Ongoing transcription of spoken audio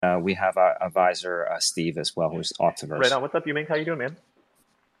we have our advisor, Steve, as well, who's Right Optiverse. on. What's up, Yuming? How you doing, man?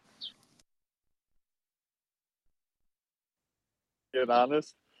 Get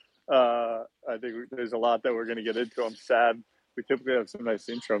honest. I think there's a lot that we're going to get into. I'm sad. We typically have some nice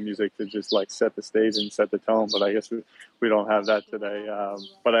intro music to just like set the stage and set the tone, but I guess we don't have that today.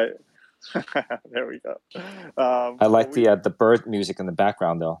 But there we go. I like We the bird music in the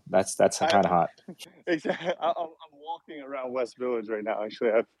background, though. That's I, kind of hot. exactly. I'm walking around West Village right now.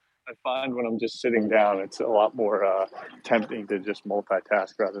 Actually, I find when I'm just sitting down, it's a lot more tempting to just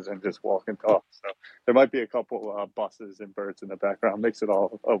multitask rather than just walk and talk. So there might be a couple buses and birds in the background. Makes it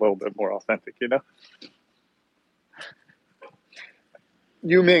all a little bit more authentic, you know.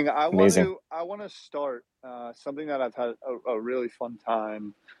 Yu Ming, Amazing. I want to start something that I've had a really fun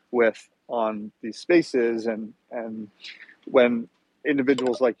time with on these spaces, and when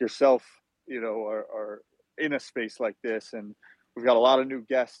individuals like yourself, are in a space like this, and we've got a lot of new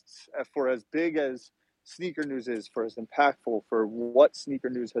guests. For as big as sneaker news is, for as impactful for what sneaker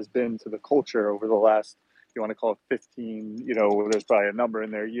news has been to the culture over the last, you want to call it 15, there's probably a number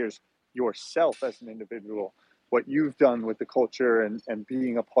in there years. Yourself as an individual, what you've done with the culture and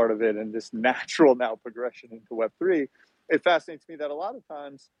being a part of it, and this natural now progression into Web3, it fascinates me that a lot of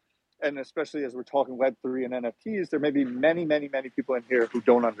times, and especially as we're talking Web3 and NFTs, there may be many, many, many people in here who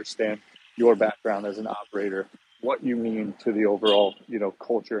don't understand your background as an operator, what you mean to the overall,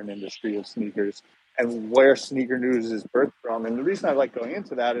 culture and industry of sneakers, and where sneaker news is birthed from. And the reason I like going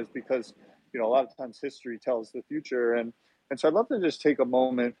into that is because, a lot of times history tells the future. And so I'd love to just take a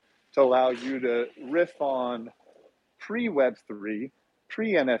moment to allow you to riff on pre-Web3,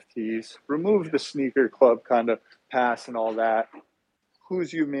 pre-NFTs, remove the sneaker club kind of pass and all that.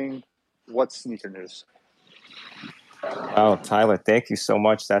 Who's Yu Ming? What's sneaker news? Oh, Tyler, thank you so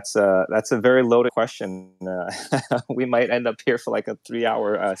much. That's a very loaded question. We might end up here for like a 3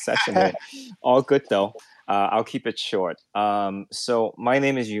 hour session here. All good though. I'll keep it short. So my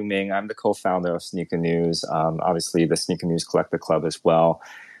name is Yu Ming. I'm the co-founder of Sneaker News. Obviously, the Sneaker News Collector Club as well.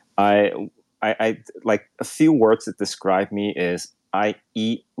 I, I like a few words that describe me is I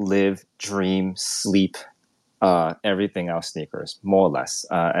eat, live, dream, sleep, everything else sneakers, more or less.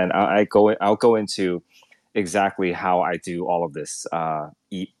 And I'll go into exactly how I do all of this,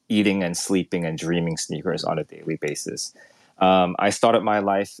 eating and sleeping and dreaming sneakers on a daily basis. I started my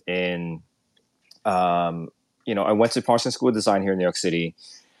life in, I went to Parsons School of Design here in New York City.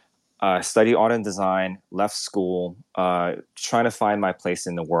 Studied art and design, left school, trying to find my place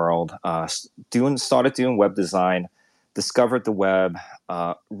in the world. Started doing web design, discovered the web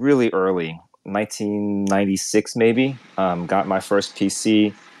really early, 1996 maybe. Got my first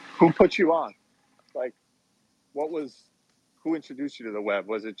PC. Who put you on? Like, who introduced you to the web?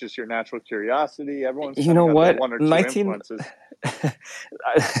 Was it just your natural curiosity? Everyone's You kind of know got their what? one or two 19. influences.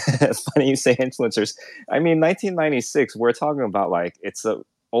 It's funny you say influencers. I mean, 1996. We're talking about like it's the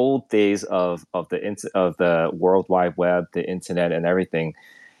old days of the World Wide Web, the internet, and everything.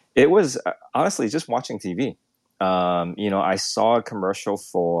 It was honestly just watching TV. I saw a commercial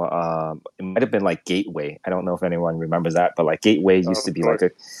for it might have been like Gateway. I don't know if anyone remembers that, but like Gateway used to Of be like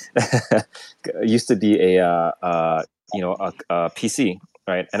course. a used to be a PC,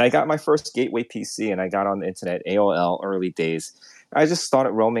 right? And I got my first Gateway PC, and I got on the internet, AOL, early days. I just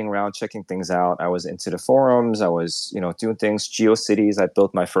started roaming around, checking things out. I was into the forums. I was, doing things. GeoCities. I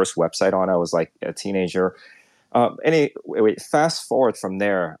built my first website on. I was like a teenager. Fast forward from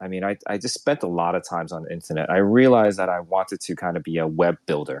there. I mean, I just spent a lot of times on the internet. I realized that I wanted to kind of be a web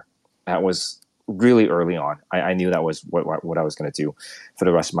builder. That was really early on. I knew that was what I was going to do for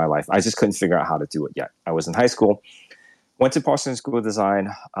the rest of my life. I just couldn't figure out how to do it yet. I was in high school, went to Parsons School of Design,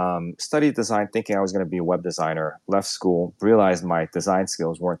 studied design, thinking I was going to be a web designer. Left school, realized my design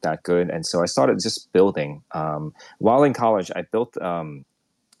skills weren't that good, and so I started just building. While in college, I built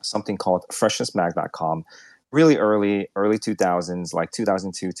something called freshnessmag.com. Really early 2000s, like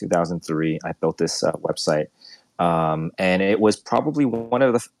 2002, 2003, I built this website. And it was probably one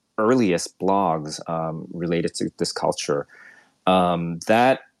of the earliest blogs related to this culture.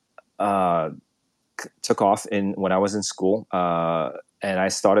 That took off when I was in school. And I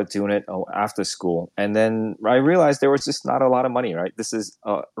started doing it after school. And then I realized there was just not a lot of money, right? This is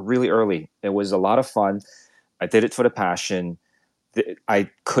really early. It was a lot of fun. I did it for the passion. I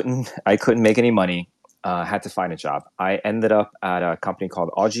couldn't make any money. Had to find a job. I ended up at a company called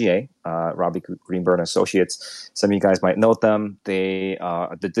RGA, Robbie Greenberg and Associates. Some of you guys might know them. They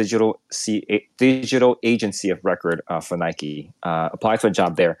are the digital agency of record for Nike. Applied for a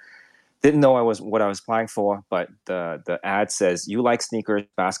job there. Didn't know what I was applying for, but the ad says you like sneakers,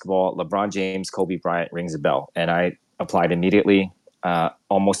 basketball, LeBron James, Kobe Bryant rings a bell, and I applied immediately.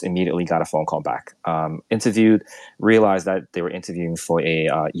 almost immediately got a phone call back. Interviewed, realized that they were interviewing for a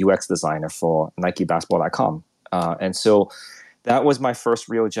UX designer for NikeBasketball.com. And so that was my first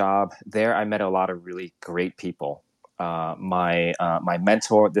real job. There, I met a lot of really great people. My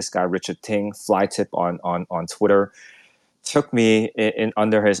mentor, this guy Richard Ting, Flytip on Twitter, took me in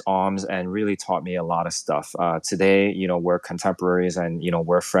under his arms and really taught me a lot of stuff. Today, we're contemporaries and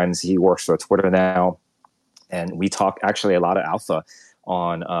we're friends. He works for Twitter now, and we talk actually a lot of alpha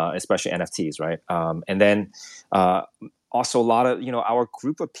on especially NFTs, right? And then also a lot of our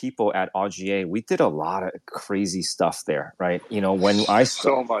group of people at RGA, we did a lot of crazy stuff there, right? When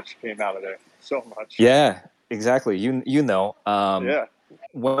so much came out of there, so much. Yeah, exactly. Yeah.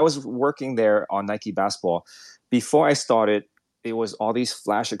 When I was working there on Nike Basketball, before I started, it was all these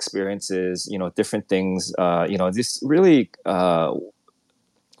flash experiences, different things, this really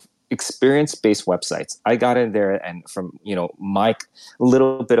experience-based websites. I got in there and from, my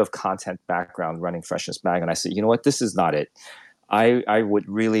little bit of content background running Freshness Mag, and I said, you know what, this is not it. I would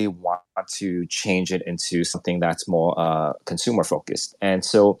really want to change it into something that's more consumer focused. And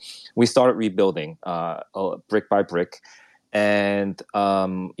so we started rebuilding brick by brick. And,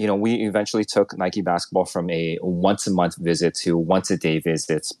 we eventually took Nike Basketball from a once-a-month visit to once-a-day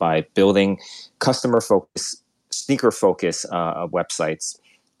visits by building customer-focused, sneaker-focused websites.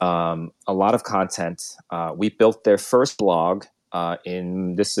 A lot of content. We built their first blog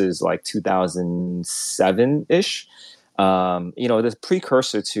this is like 2007-ish. The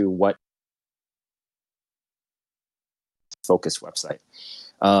precursor to what focus website.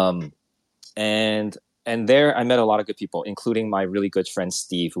 And there I met a lot of good people, including my really good friend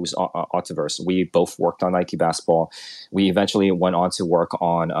Steve, who's Autoverse. We both worked on Nike Basketball. We eventually went on to work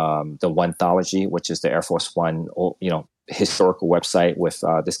on the Onethology, which is the Air Force One, historical website with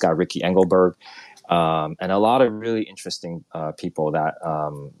this guy Ricky Engelberg, and a lot of really interesting people that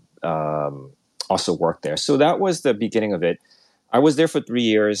also worked there. So that was the beginning of it. I was there for 3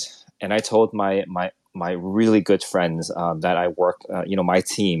 years, and I told my really good friends that I worked, my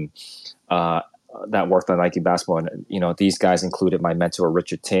team that worked on Nike Basketball, and these guys included my mentor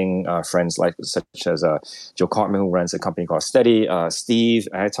Richard Ting, friends such as Joe Cartman, who runs a company called Steady, Steve.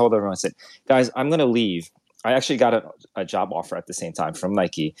 And I told everyone, I said, guys, I'm going to leave. I actually got a job offer at the same time from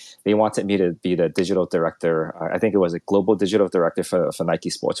Nike. They wanted me to be the digital director. I think it was a global digital director for Nike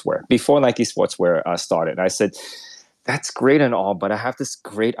Sportswear before Nike Sportswear started. And I said, that's great and all, but I have this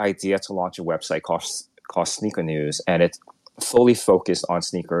great idea to launch a website called Sneaker News, and it's fully focused on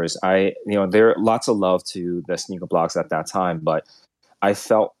sneakers. There lots of love to the sneaker blogs at that time, but I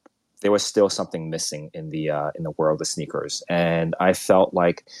felt there was still something missing in the world of sneakers, and I felt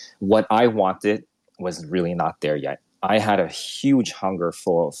like what I wanted was really not there yet. I had a huge hunger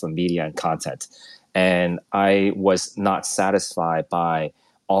for media and content, and I was not satisfied by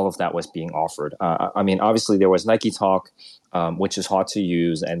all of that was being offered. Obviously there was Nike Talk, which is hard to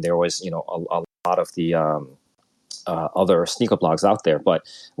use, and there was a lot of the other sneaker blogs out there. But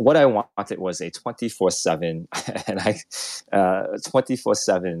what I wanted was a 24/7 and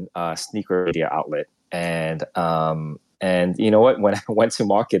 24/7 sneaker media outlet. And you know what? When I went to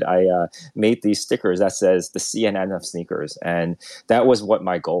market, I made these stickers that says the CNN of sneakers, and that was what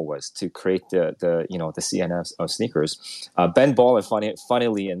my goal was, to create the CNN of sneakers. Ben Ball,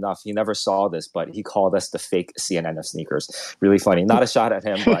 funnily enough, he never saw this, but he called us the fake CNN of sneakers. Really funny. Not a shot at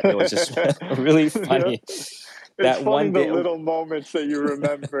him, but it was just really funny. Yeah. It's funny the little moments that you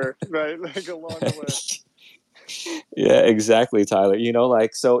remember, right? Like along the way. Yeah, exactly, Tyler.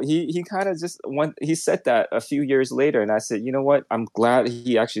 So he kind of just he said that a few years later, and I said, you know what? I'm glad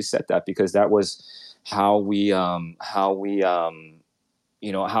he actually said that, because that was what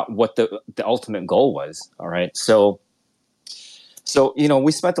the ultimate goal was. All right. So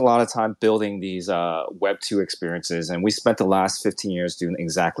we spent a lot of time building these Web 2 experiences, and we spent the last 15 years doing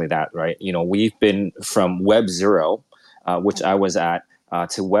exactly that, right? We've been from Web 0, which I was at,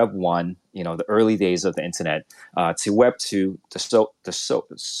 to Web 1, the early days of the internet, to Web 2, the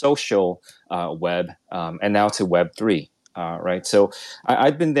social web, and now to Web 3, right? So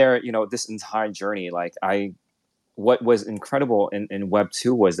I've been there, this entire journey. What was incredible in Web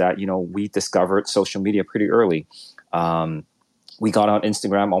 2 was that, we discovered social media pretty early. We got on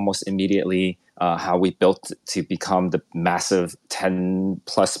Instagram almost immediately. How we built to become the massive 10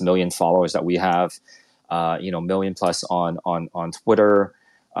 plus million followers that we have, million plus on Twitter,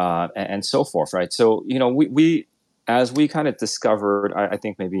 and so forth, right? So we as we kind of discovered, I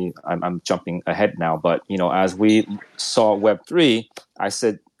think maybe I'm jumping ahead now, but as we saw Web3, I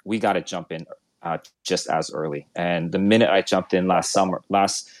said we got to jump in just as early. And the minute I jumped in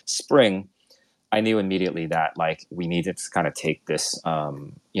last spring, I knew immediately that like we needed to kind of take this,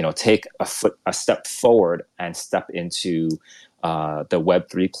 take a step forward and step into the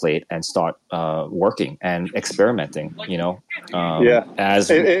Web3 plate and start working and experimenting. Yeah, it As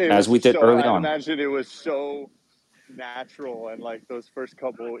was we did so. early I'd on. imagine it was so natural, and like those first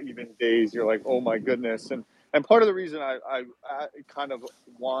couple even days, you're like, oh my goodness. And part of the reason I kind of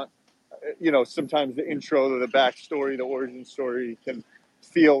want, sometimes the intro, the backstory, the origin story can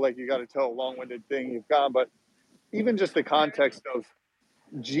feel like you got to tell a long-winded thing you've got, but even just the context of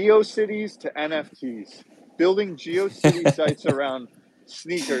GeoCities to NFTs, building GeoCity sites around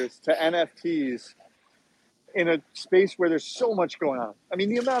sneakers to NFTs in a space where there's so much going on. I mean,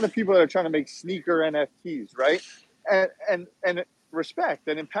 the amount of people that are trying to make sneaker NFTs, right? And respect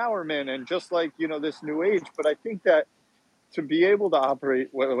and empowerment and just like, this new age. But I think that to be able to operate,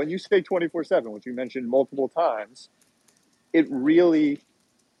 when you say 24/7, which you mentioned multiple times, it really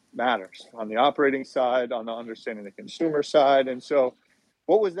matters on the operating side, on the understanding the consumer side. And so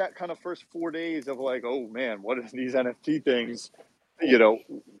what was that kind of first 4 days of like, oh man, what are these NFT things? You know,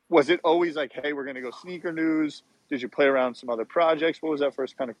 was it always like, hey, we're going to go sneaker news? Did you play around some other projects? What was that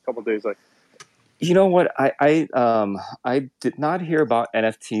first kind of couple of days like? You know what? I did not hear about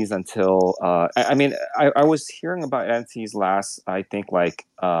NFTs until I mean I was hearing about NFTs last, I think, like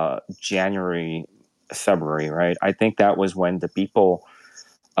January, February, right? I think that was when the Beeple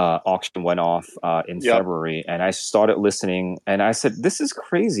auction went off in Yep. February, and I started listening, and I said, "This is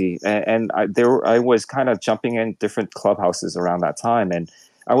crazy." I was kind of jumping in different clubhouses around that time, and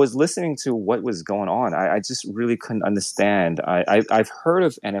I was listening to what was going on. I just really couldn't understand. I've heard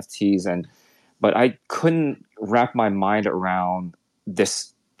of NFTs, but I couldn't wrap my mind around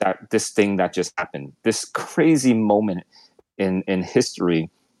this thing that just happened, this crazy moment in history,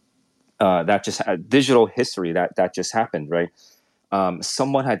 that just digital history that just happened, right?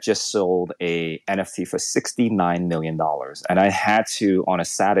 Someone had just sold a NFT for $69 million, and I had to, on a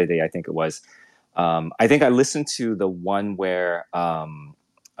Saturday, I think it was. I think I listened to the one where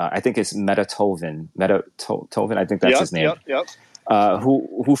I think it's Metatoven. I think that's Yep. his name. Yep. Yep.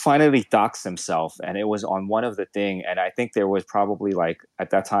 Who finally doxed himself, and it was on one of the thing, and I think there was probably, like, at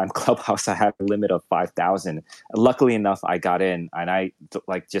that time, Clubhouse, I had a limit of 5,000. Luckily enough, I got in, and I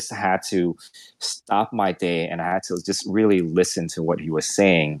like just had to stop my day, and I had to just really listen to what he was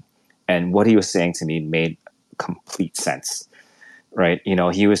saying, and what he was saying to me made complete sense, right?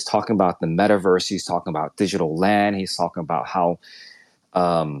 He was talking about the metaverse, he's talking about digital land, he's talking about how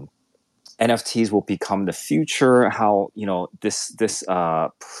um, NFTs will become the future. How this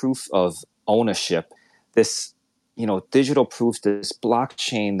proof of ownership, this digital proof, this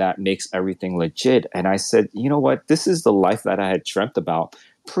blockchain that makes everything legit. And I said, you know what? This is the life that I had dreamt about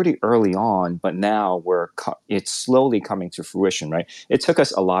pretty early on, but now it's slowly coming to fruition. Right? It took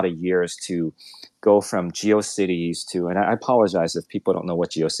us a lot of years to go from GeoCities to, and I apologize if people don't know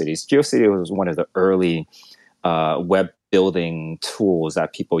what GeoCities. GeoCities was one of the early web building tools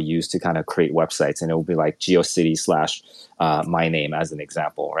that people use to kind of create websites, and it will be like GeoCity slash my name as an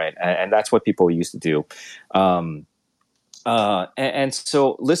example, right? And that's what people used to do. And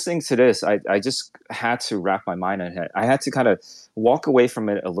so listening to this, I just had to wrap my mind on it. I had to kind of walk away from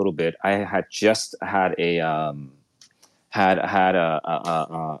it a little bit. I had just had had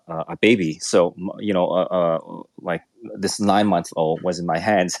a baby, so like this 9 month old was in my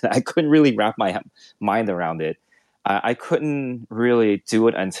hands. I couldn't really wrap my mind around it. I couldn't really do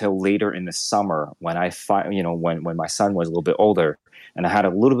it until later in the summer, when when my son was a little bit older, and I had a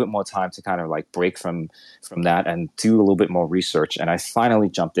little bit more time to kind of like break from that and do a little bit more research. And I finally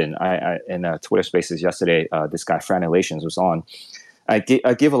jumped in. I in Twitter Spaces yesterday, this guy Fran Relations was on. I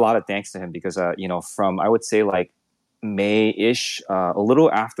give a lot of thanks to him because from, I would say, like May-ish, a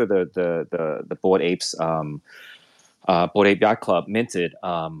little after the Bored Apes Bored Ape Yacht Club minted,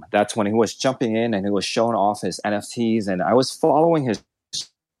 that's when he was jumping in and he was showing off his NFTs, and I was following his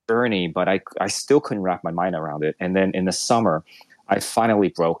journey, but I still couldn't wrap my mind around it. And then in the summer, I finally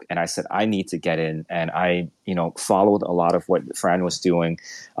broke, and I said, I need to get in. And I followed a lot of what Fran was doing,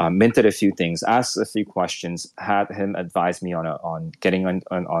 minted a few things, asked a few questions, had him advise me on getting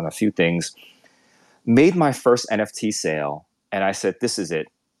on a few things, made my first NFT sale, and I said, this is it.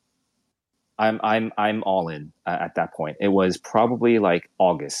 I'm all in at that point. It was probably like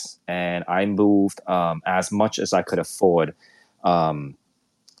August, and I moved as much as I could afford from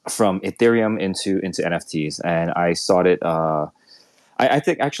Ethereum into NFTs, and I started. I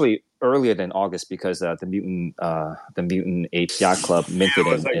think actually earlier than August, because the Mutant Ape Yacht Club minted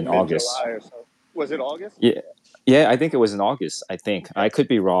Yeah, it was like in mid August. July or so. Was it August? Yeah. Yeah, I think it was in August. I think Yeah. I could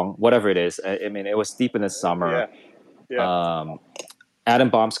be wrong. Whatever it is, I mean, it was deep in the summer. Yeah. Yeah. Um, Atom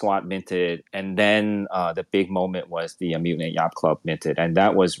Bomb Squad minted, and then the big moment was the Mutant Yacht Club minted, and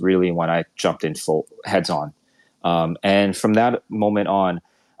that was really when I jumped in full heads on. And from that moment on,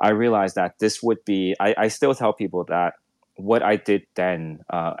 I realized that this would be. I still tell people that what I did then,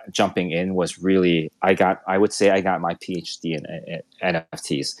 jumping in, was really I would say I got my PhD in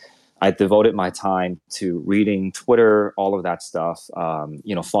NFTs. I devoted my time to reading Twitter, all of that stuff,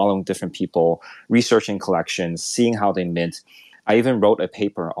 following different people, researching collections, seeing how they mint. I even wrote a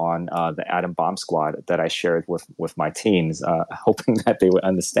paper on the Atom Bomb Squad that I shared with my teams, hoping that they would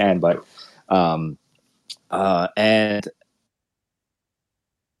understand. But and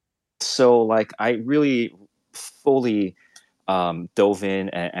so, like, I really fully dove in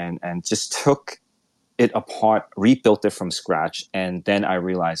and just took it apart, rebuilt it from scratch, and then I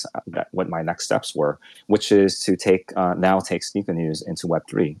realized that what my next steps were, which is to take Sneaker News into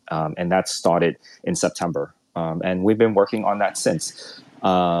Web3, and that started in September, and we've been working on that since.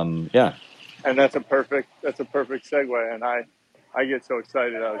 Yeah. And that's a perfect segue. And I get so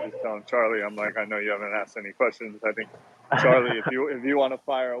excited. I was just telling Charlie, I'm like, I know you haven't asked any questions. I think, Charlie, if you want to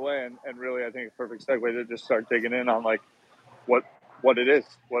fire away, and really, I think a perfect segue to just start digging in on like what it is,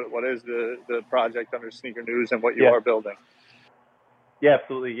 what is the project under Sneaker News and what you are building. Yeah,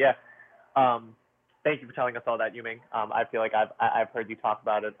 absolutely. Yeah. Thank you for telling us all that, Yuming. I feel like I've heard you talk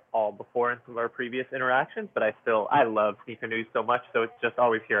about it all before in some of our previous interactions, but I love Sneaker News so much, so it's just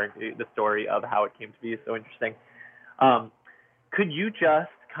always hearing the story of how it came to be is so interesting. Could you just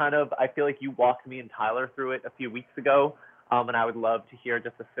I feel like you walked me and Tyler through it a few weeks ago, and I would love to hear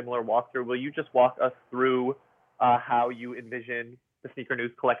just a similar walkthrough. Will you just walk us through how you envision the Sneaker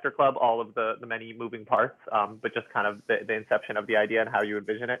News Collector Club, all of the many moving parts, but just the inception of the idea and how you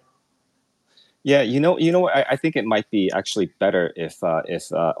envision it? Yeah, I think it might be actually better if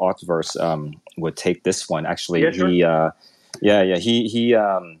Artverse would take this one. Actually, yeah, sure.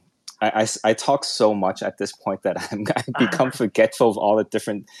 I talk so much at this point that I become forgetful of all the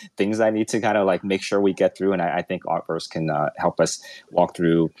different things I need to kind of like make sure we get through, and I think Artverse can help us walk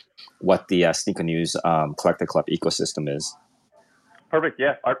through what the Sneaker News Collector Club ecosystem is. Perfect.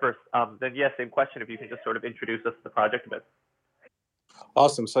 Yeah, Artverse. Then same question. If you can just sort of introduce us to the project a bit.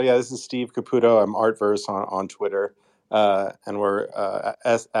 Awesome. So yeah, this is Steve Caputo. I'm Artverse on Twitter, and we're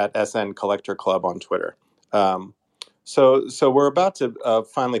at SN Collector Club on Twitter. So we're about to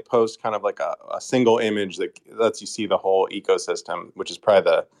finally post kind of like a single image that lets you see the whole ecosystem, which is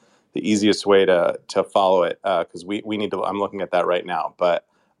probably the easiest way to follow it, because we need to. I'm looking at that right now, but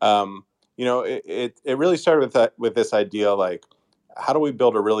it really started with this idea, like, how do we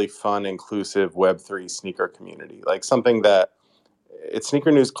build a really fun, inclusive Web3 sneaker community, like something that it's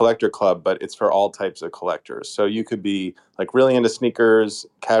Sneaker News Collector Club, but it's for all types of collectors. So you could be like really into sneakers,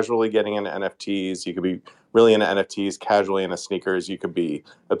 casually getting into NFTs. You could be really into NFTs, casually into sneakers. You could be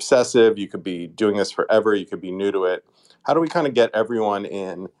obsessive. You could be doing this forever. You could be new to it. How do we kind of get everyone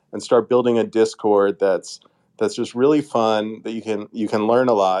in and start building a Discord that's just really fun, that you can learn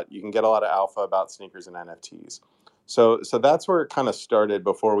a lot. You can get a lot of alpha about sneakers and NFTs. So that's where it kind of started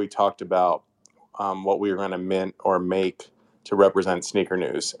before we talked about what we were going to mint or make to represent Sneaker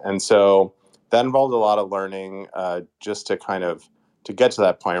News. And so that involved a lot of learning, just to get to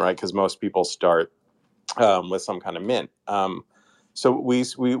that point, right? Because most people start with some kind of mint. So we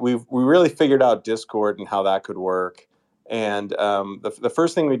really figured out Discord and how that could work. And the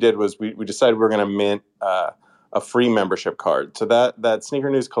first thing we did was we decided we were going to mint a free membership card. So that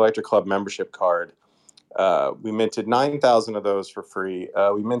Sneaker News Collector Club membership card, we minted 9,000 of those for free.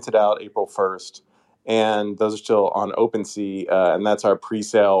 We minted out April 1st. And those are still on OpenSea, and that's our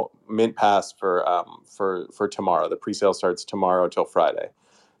pre-sale mint pass for tomorrow. The pre-sale starts tomorrow till Friday.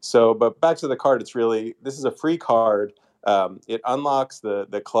 So, but back to the card, this is a free card. It unlocks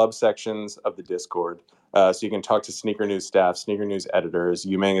the club sections of the Discord, so you can talk to Sneaker News staff, Sneaker News editors.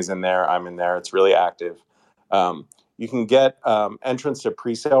 Yuming is in there. I'm in there. It's really active. You can get entrance to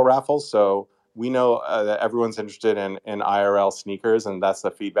pre-sale raffles. So we know that everyone's interested in IRL sneakers, and that's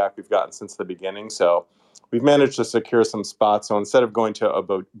the feedback we've gotten since the beginning. So we've managed to secure some spots. So instead of going to a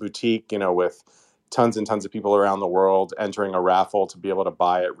boutique, with tons and tons of people around the world entering a raffle to be able to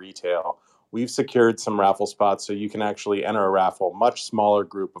buy at retail, we've secured some raffle spots so you can actually enter a raffle, much smaller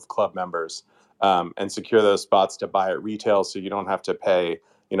group of club members, and secure those spots to buy at retail, so you don't have to pay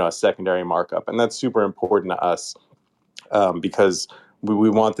a secondary markup. And that's super important to us, because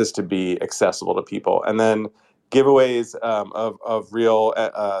we want this to be accessible to people. And then giveaways of real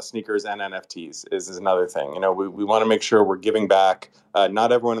sneakers and NFTs is another thing. We want to make sure we're giving back.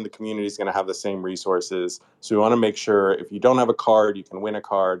 Not everyone in the community is going to have the same resources. So we want to make sure if you don't have a card, you can win a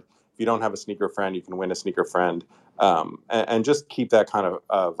card. If you don't have a sneaker friend, you can win a sneaker friend. and just keep that kind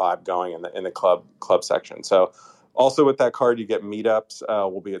of vibe going in the club section. So also with that card, you get meetups.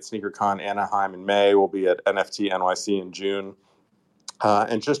 We'll be at SneakerCon Anaheim in May. We'll be at NFT NYC in June.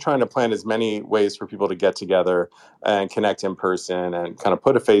 And just trying to plan as many ways for people to get together and connect in person and kind of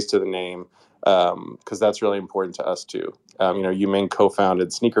put a face to the name, because that's really important to us too. Yuming co-founded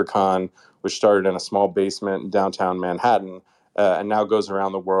SneakerCon, which started in a small basement in downtown Manhattan, and now goes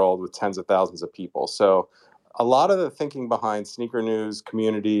around the world with tens of thousands of people. So a lot of the thinking behind sneaker news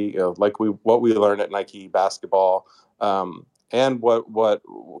community, like what we learned at Nike basketball, and what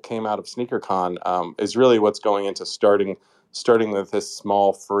came out of SneakerCon, is really what's going into starting with this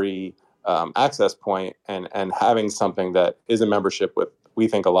small free access point and having something that is a membership with, we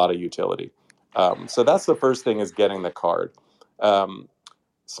think, a lot of utility. So that's the first thing, is getting the card.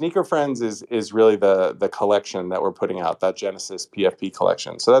 Sneaker Friends is really the collection that we're putting out, that Genesis PFP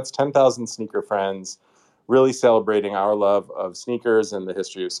collection. So that's 10,000 Sneaker Friends, really celebrating our love of sneakers and the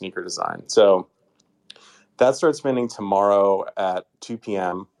history of sneaker design. So that starts spinning tomorrow at 2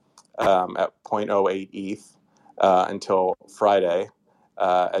 p.m. At 0.08 ETH. Until Friday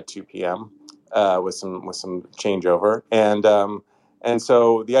at 2 p.m. With some changeover, and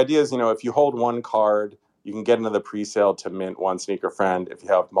so the idea is, if you hold one card, you can get into the pre-sale to mint one Sneaker Friend. If you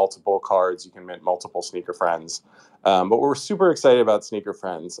have multiple cards, you can mint multiple Sneaker Friends. But we're super excited about Sneaker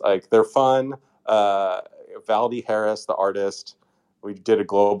Friends. Like, they're fun. Valdi Harris, the artist, we did a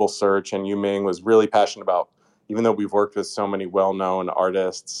global search, and Yuming was really passionate about, even though we've worked with so many well-known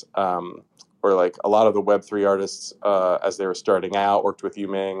artists, or like a lot of the Web3 artists, as they were starting out, worked with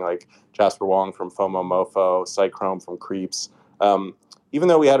Yuming, like Jasper Wong from FOMO Mofo, Cychrome from Creeps. Even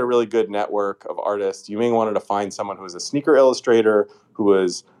though we had a really good network of artists, Yuming wanted to find someone who was a sneaker illustrator, who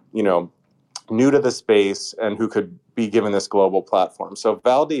was, new to the space, and who could be given this global platform. So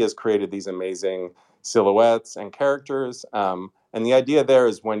Valdi has created these amazing silhouettes and characters. And the idea there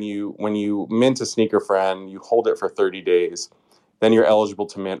is, when you mint a Sneaker Friend, you hold it for 30 days. Then you're eligible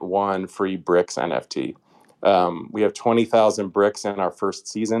to mint one free Bricks NFT. We have 20,000 Bricks in our first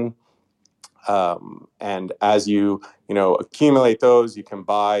season. And as you accumulate those, you can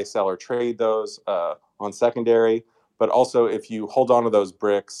buy, sell, or trade those on secondary. But also, if you hold on to those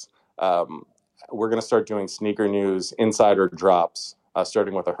Bricks, we're going to start doing sneaker news insider drops,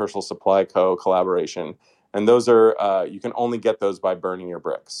 starting with a Herschel Supply Co. collaboration. And those are, you can only get those by burning your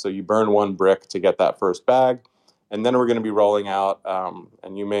bricks. So you burn one brick to get that first bag. And then we're going to be rolling out,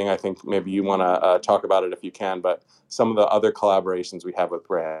 and Yuming, I think maybe you want to talk about it if you can, but some of the other collaborations we have with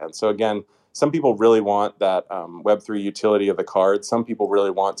brands. So again, some people really want that Web3 utility of the card. Some people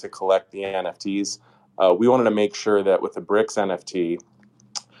really want to collect the NFTs. We wanted to make sure that with the Bricks NFT,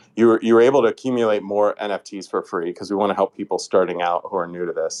 you were able to accumulate more NFTs for free, because we want to help people starting out who are new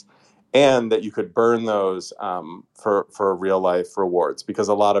to this, and that you could burn those for real life rewards, because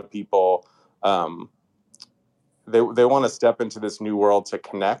a lot of people, they want to step into this new world to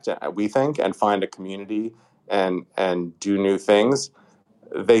connect, we think, and find a community and do new things.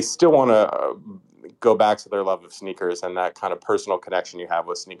 They still want to go back to their love of sneakers and that kind of personal connection you have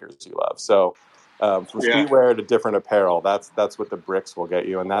with sneakers you love. So from streetwear to different apparel, that's what the Bricks will get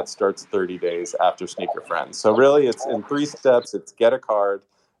you, and that starts 30 days after Sneaker Friends. So really, it's in 3 steps. It's get a card,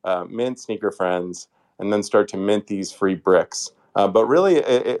 mint Sneaker Friends, and then start to mint these free Bricks. But really,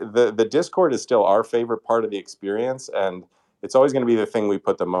 the Discord is still our favorite part of the experience, and it's always going to be the thing we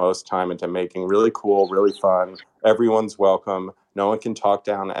put the most time into making. Really cool, really fun. Everyone's welcome. No one can talk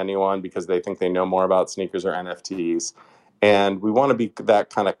down anyone because they think they know more about sneakers or NFTs. And we want to be that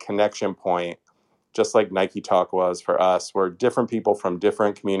kind of connection point, just like Nike Talk was for us, where different people from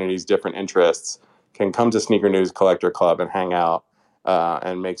different communities, different interests can come to Sneaker News Collector Club and hang out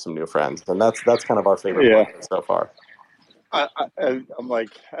and make some new friends. And that's kind of our favorite part so far. I'm like,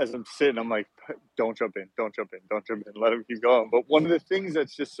 as I'm sitting, I'm like, don't jump in, let him keep going. But one of the things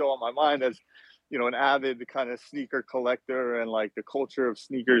that's just so on my mind as, an avid kind of sneaker collector, and like the culture of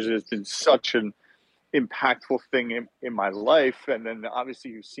sneakers has been such an impactful thing in my life. And then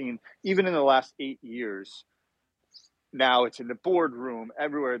obviously you've seen, even in the last 8 years, now it's in the boardroom,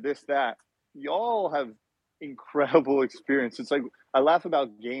 everywhere, this, that. Y'all have incredible experience. It's like, I laugh about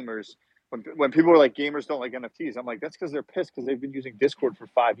gamers. When people are like, gamers don't like NFTs, I'm like, that's because they're pissed because they've been using Discord for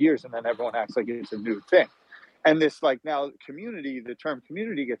 5 years, and then everyone acts like it's a new thing. And this, like, now community, the term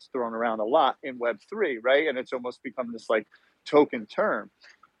community gets thrown around a lot in Web3, right? And it's almost become this like token term.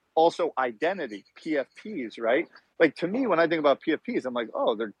 Also identity, PFPs, right? Like, to me, when I think about PFPs, I'm like,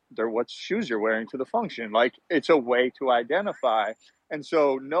 oh, they're what shoes you're wearing to the function. Like, it's a way to identify. And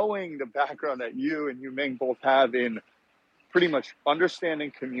so knowing the background that you and Yuming both have in pretty much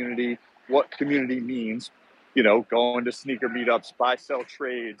understanding community, what community means, going to sneaker meetups, buy, sell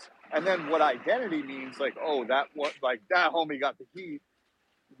trades. And then what identity means, like, oh, that homie got the heat.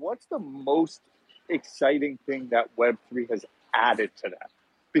 What's the most exciting thing that Web3 has added to that?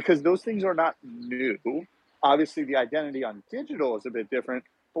 Because those things are not new. Obviously, the identity on digital is a bit different,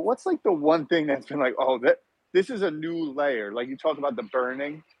 but what's like the one thing that's been like, oh, this is a new layer? Like you talk about the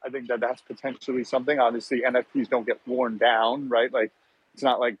burning. I think that's potentially something. Obviously, NFTs don't get worn down, right? Like it's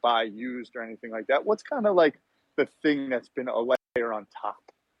not like buy used or anything like that. What's kind of like the thing that's been a layer on top?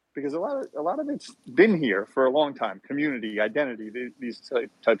 Because a lot of it's been here for a long time. Community, identity, these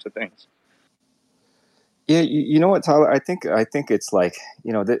types of things. Yeah, you know what, Tyler? I think it's like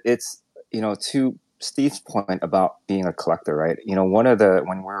it's to Steve's point about being a collector, right? One of the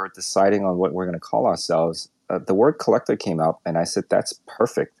when we're deciding on what we're going to call ourselves, the word collector came up, and I said that's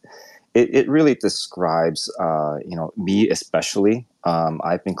perfect. It really describes me especially.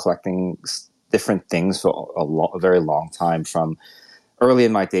 I've been collecting different things for a very long time. From early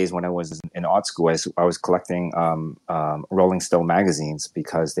in my days when I was in art school, I was collecting Rolling Stone magazines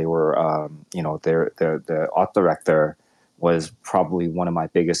because they were, the art director was probably one of my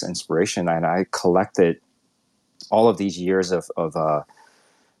biggest inspiration, and I collected all of these years of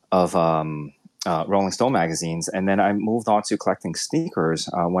Rolling Stone magazines, and then I moved on to collecting sneakers.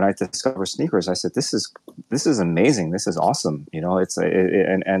 When I discovered sneakers, I said, "This is amazing. This is awesome."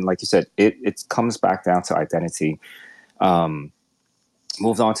 And like you said, it comes back down to identity.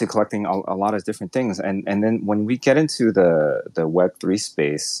 Moved on to collecting a lot of different things, and then when we get into the Web3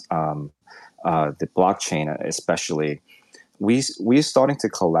 space, the blockchain especially, we're starting to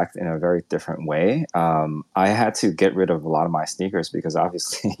collect in a very different way. I had to get rid of a lot of my sneakers because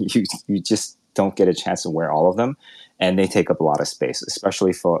obviously you just don't get a chance to wear all of them, and they take up a lot of space,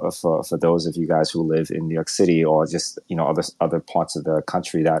 especially for those of you guys who live in New York City or just other parts of the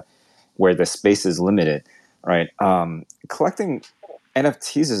country where the space is limited, right? Collecting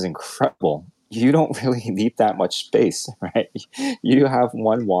NFTs is incredible. You don't really need that much space, right? You have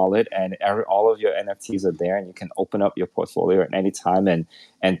one wallet, and all of your NFTs are there, and you can open up your portfolio at any time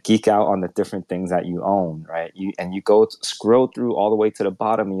and geek out on the different things that you own, right? You go scroll through all the way to the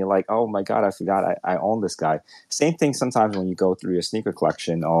bottom, and you're like, oh my god, I forgot I own this guy. Same thing sometimes when you go through your sneaker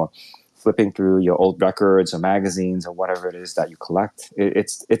collection or flipping through your old records or magazines or whatever it is that you collect.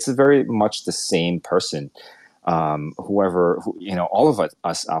 It's very much the same person. All of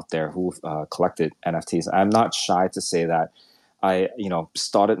us out there who've collected NFTs. I'm not shy to say that I,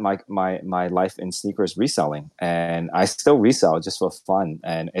 started my life in sneakers reselling, and I still resell just for fun,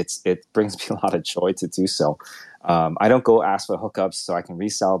 and it brings me a lot of joy to do so. I don't go ask for hookups so I can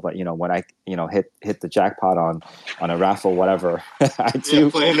resell, but when I hit the jackpot on a raffle, whatever, I do.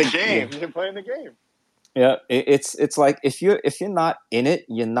 You're playing the game. Yeah. You're playing the game. Yeah, it's like if you're not in it,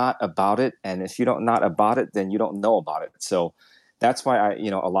 you're not about it, and if you're not about it, then you don't know about it. So that's why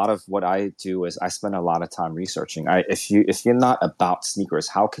a lot of what I do is I spend a lot of time researching. If you're not about sneakers,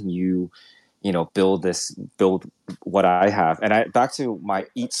 how can you build what I have? And back to my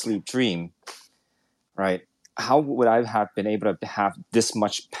eat sleep dream, right? How would I have been able to have this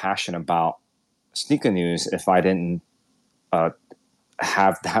much passion about sneaker news if I didn't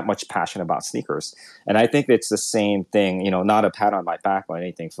have that much passion about sneakers? And I think it's the same thing, not a pat on my back or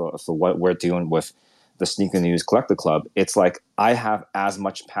anything for what we're doing with the Sneaker News Collector Club. It's like I have as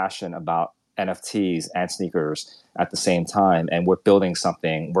much passion about NFTs and sneakers at the same time, and we're building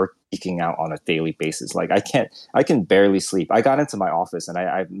something. We're geeking out on a daily basis. Like I can barely sleep. I got into my office, and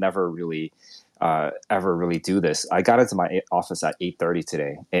I've never really ever really do this. I got into my office at 8:30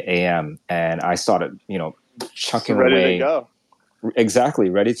 today a.m. and I started chucking ready away. To go. Exactly,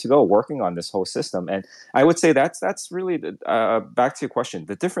 ready to go, working on this whole system. And I would say that's really back to your question.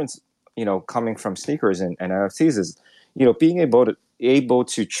 The difference, coming from sneakers and NFTs is, being able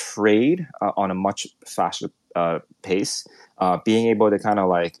to trade on a much faster pace, being able to kind of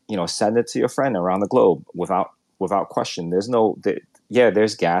like send it to your friend around the globe without question.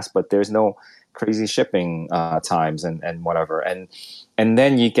 There's gas, but there's no crazy shipping times and whatever. And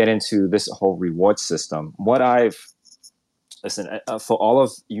then you get into this whole reward system. Listen, for all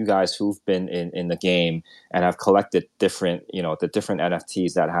of you guys who've been in the game and have collected the different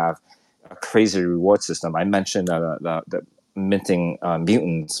NFTs that have a crazy reward system. I mentioned the minting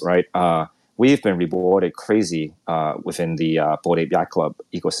mutants, right? We've been rewarded crazy within the Bored Ape Yacht Club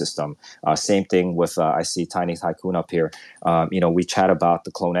ecosystem. Same thing with I see Tiny Tycoon up here. We chat about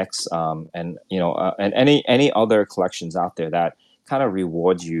the Clone X and any other collections out there that kind of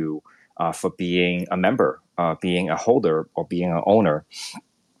reward you for being a member, being a holder, or being an owner.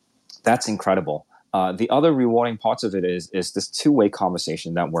 That's incredible. The other rewarding parts of it is this two-way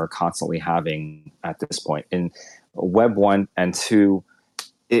conversation that we're constantly having at this point. In Web 1 and 2,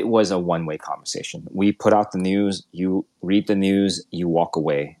 it was a one-way conversation. We put out the news, you read the news, you walk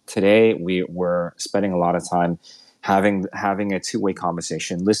away. Today, we're spending a lot of time having a two-way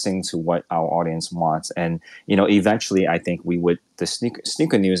conversation, listening to what our audience wants. And, eventually I think the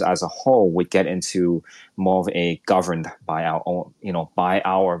sneaker news as a whole would get into more of a governed by our own, by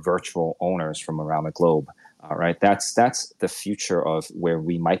our virtual owners from around the globe. Right. That's the future of where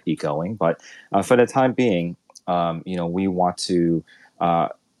we might be going. But for the time being, we want to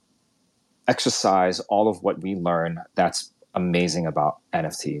exercise all of what we learn. That's amazing about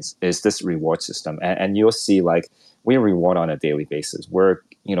NFTs is this reward system. And you'll see, like, we reward on a daily basis. We're,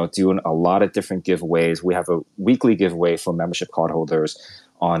 doing a lot of different giveaways. We have a weekly giveaway for membership cardholders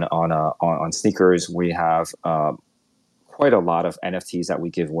on sneakers. We have quite a lot of NFTs that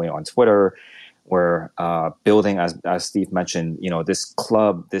we give away on Twitter. We're building, as Steve mentioned, this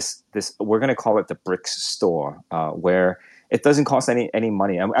club, this we're going to call it the Bricks Store, where it doesn't cost any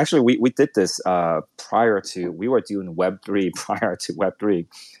money. And actually, we did this we were doing Web3 prior to Web3.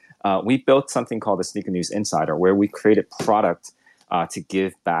 We built something called the Sneaker News Insider, where we created product to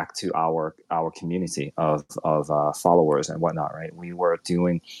give back to our community of followers and whatnot. Right? We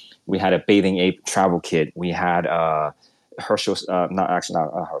had a Bathing Ape travel kit. We had Herschel's, not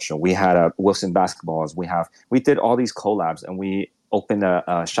Herschel. We had Wilson basketballs. We did all these collabs, and we opened a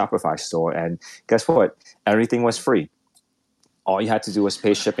Shopify store. And guess what? Everything was free. All you had to do was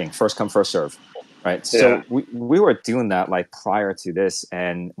pay shipping, first come, first serve, right? Yeah. So we were doing that like prior to this,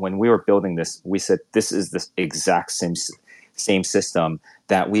 and when we were building this, we said this is the exact same system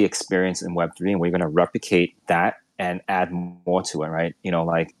that we experienced in Web3, and we're going to replicate that and add more to it, right?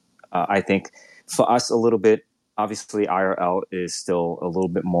 I think for us a little bit, obviously IRL is still a little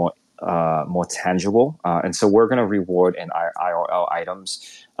bit more tangible, and so we're going to reward in IRL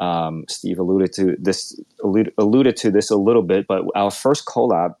items. Steve alluded to this a little bit, but our first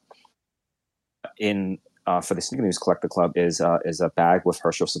collab for the Sneaker News Collector Club is a bag with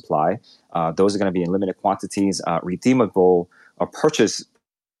Herschel Supply. Those are going to be in limited quantities, redeemable or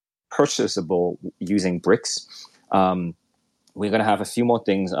purchasable using bricks. We're going to have a few more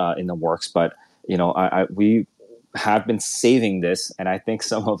things in the works, but we have been saving this, and I think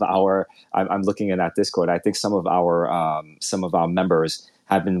some of I'm looking at that Discord. I think some of our members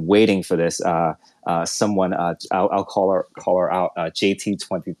have been waiting for this. Someone, I'll call her out,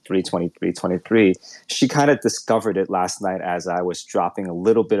 JT232323. She kind of discovered it last night as I was dropping a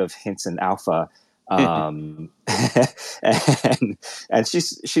little bit of hints in alpha. And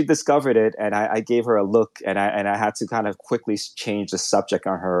she discovered it, and I gave her a look, and I had to kind of quickly change the subject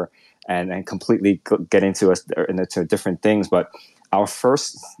on her and completely get into different things. But our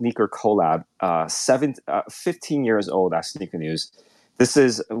first sneaker collab, 15 years old at Sneaker News. This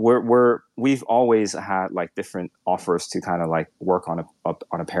is we've always had like different offers to kind of like work on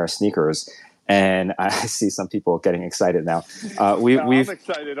a pair of sneakers. And I see some people getting excited now. I'm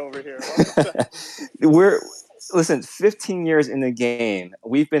excited over here. Listen, 15 years in the game,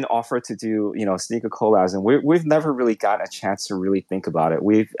 we've been offered to do, sneaker collabs, and we've never really gotten a chance to really think about it.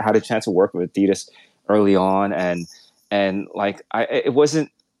 We've had a chance to work with Adidas early on, and like it wasn't,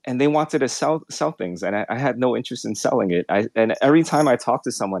 and they wanted to sell things, and I had no interest in selling it. And every time I talked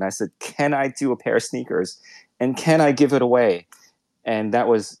to someone, I said, "Can I do a pair of sneakers, and can I give it away?" And that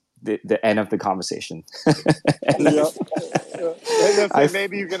was the end of the conversation.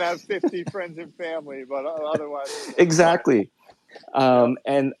 Maybe you can have 50 friends and family, but otherwise. Exactly.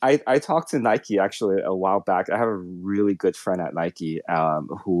 And I talked to Nike actually a while back. I have a really good friend at Nike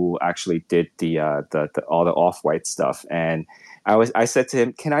who actually did the all the Off-White stuff. And I said to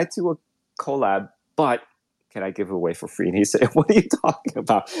him, "Can I do a collab, but can I give it away for free?" And he said, "What are you talking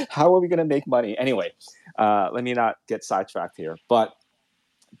about? How are we going to make money?" Anyway, let me not get sidetracked here. But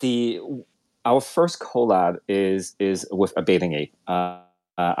our first collab is with a Bathing Ape.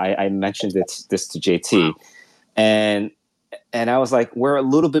 I mentioned this to JT, and I was like, we're a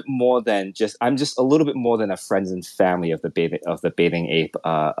little bit more than I'm just a little bit more than a friends and family of the Bathing Ape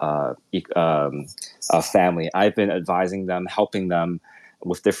family. I've been advising them, helping them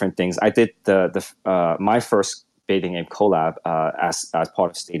with different things. I did my first Bathing Ape collab as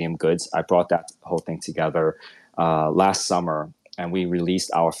part of Stadium Goods. I brought that whole thing together last summer. And we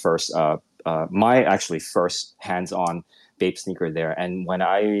released our first, my actually first hands-on Bape sneaker there. And when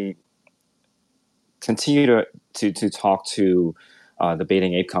I continue to talk to the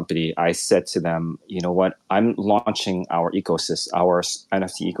Bathing Ape company, I said to them, "You know what? I'm launching our ecosystem, our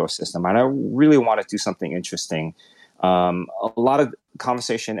NFT ecosystem, and I really want to do something interesting. A lot of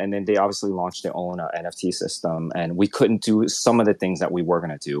conversation, and then they obviously launched their own NFT system, and we couldn't do some of the things that we were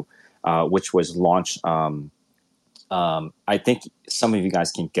going to do, which was launch. I think some of you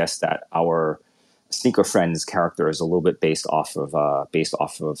guys can guess that our Sneaker Friends character is a little bit based off of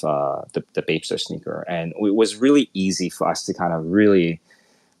the Bapester sneaker, and it was really easy for us to kind of really.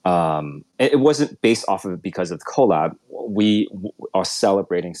 It wasn't based off of it because of the collab. We are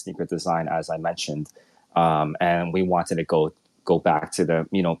celebrating sneaker design, as I mentioned, and we wanted to go back to the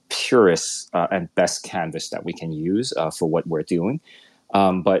purest and best canvas that we can use for what we're doing.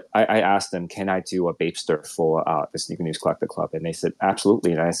 But I asked them, can I do a Bapester for the Sneaker News Collector Club? And they said,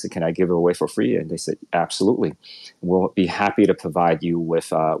 absolutely. And I said, can I give it away for free? And they said, absolutely. We'll be happy to provide you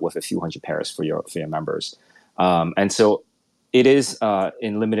with a few hundred pairs for your members. And so it is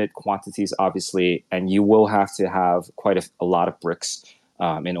in limited quantities, obviously, and you will have to have quite a lot of bricks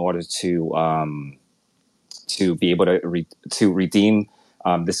in order to be able to redeem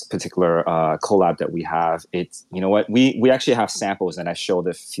this particular collab that we have. It's, you know what, we actually have samples, and I showed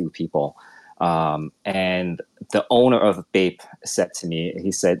a few people. And the owner of Bape said to me,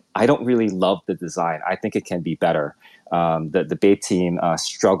 he said, I don't really love the design. I think it can be better. The Bape team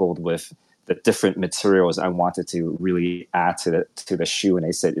struggled with the different materials I wanted to really add to the shoe, and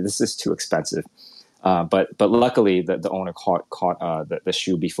they said this is too expensive. But luckily the owner caught the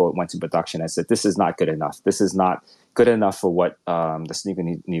shoe before it went to production. I said, this is not good enough. This is not good enough for what the Sneaker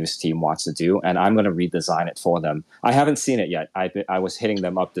News team wants to do, and I'm going to redesign it for them. I haven't seen it yet. I was hitting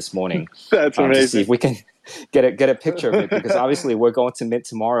them up this morning to see if we can get a picture of it, because obviously we're going to mint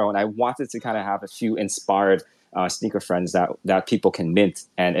tomorrow, and I wanted to kind of have a few inspired Sneaker Friends that people can mint.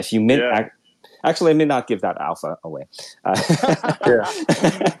 And if you mint, actually, I may not give that alpha away,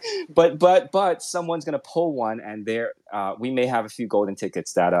 but someone's gonna pull one, and we may have a few golden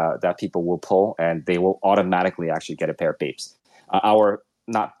tickets that people will pull, and they will automatically actually get a pair of Bapes, our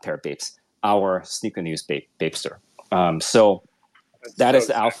Sneaker News Bapester. So that is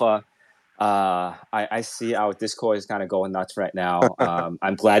the alpha. I see our Discord is kind of going nuts right now.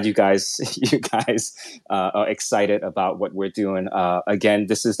 I'm glad you guys are excited about what we're doing. Again,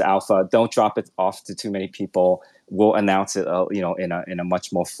 this is the alpha. Don't drop it off to too many people. We'll announce it, in a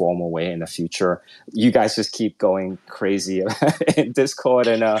much more formal way in the future. You guys just keep going crazy in Discord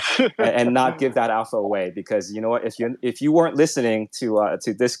and not give that alpha away, because you know what? If you weren't listening to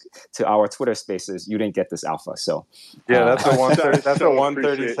our Twitter Spaces, you didn't get this alpha. So that's a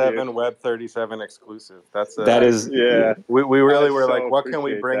 137 Web37 exclusive. That is We really were like, what can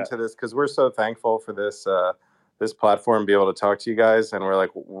we bring to this? Because we're so thankful for this platform, be able to talk to you guys, and we're like,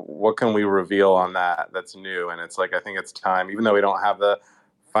 what can we reveal on that's new? And it's like, I think it's time, even though we don't have the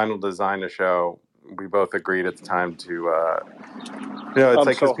final design to show, we both agreed it's time to it's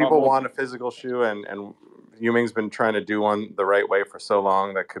like, because people want a physical shoe, and Yuming's been trying to do one the right way for so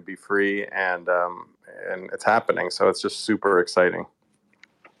long that could be free, and it's happening. So it's just super exciting.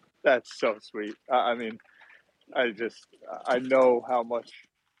 That's so sweet. I mean, I know how much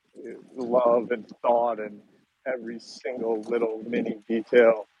love and thought and every single little mini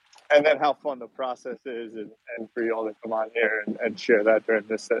detail, and then how fun the process is, and for you all to come on here and share that during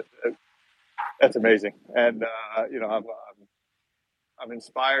this. That's amazing. And I'm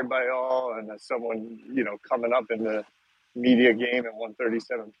inspired by y'all, and as someone coming up in the media game at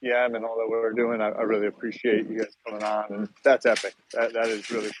 1:37 p.m. and all that we're doing, I really appreciate you guys coming on, and that's epic. That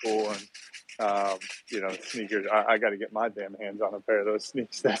is really cool. And sneakers, I got to get my damn hands on a pair of those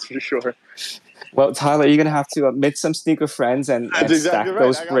sneaks, that's for sure. Well, Tyler, you're gonna have to meet some Sneaker Friends and stack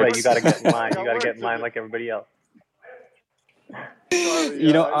those bricks. You got to get in line. You got to get in line like everybody else.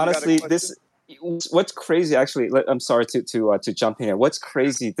 Honestly, what's crazy, actually, I'm sorry to jump in here. What's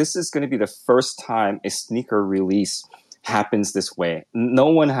crazy, this is going to be the first time a sneaker release happens this way. No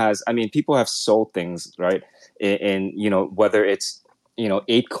one has, people have sold things, right? In whether it's,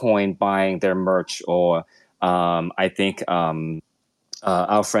 ApeCoin buying their merch, or I think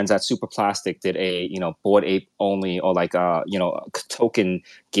our friends at Super Plastic did a Bored Ape only, or like token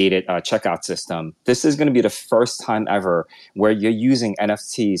gated checkout system. This is going to be the first time ever where you're using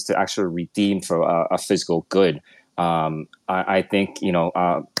NFTs to actually redeem for a physical good. I think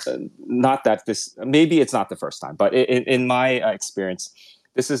not that this, maybe it's not the first time, but in my experience,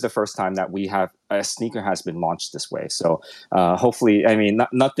 this is the first time that we have a sneaker has been launched this way. So hopefully,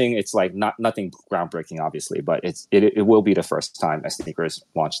 nothing. It's like nothing groundbreaking, obviously, but it will be the first time a sneaker is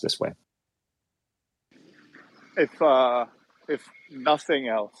launched this way. If nothing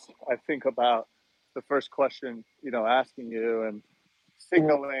else, I think about the first question, asking you and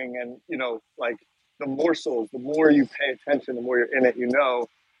signaling, and like the morsels. The more you pay attention, the more you're in it.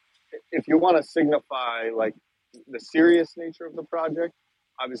 If you want to signify like the serious nature of the project.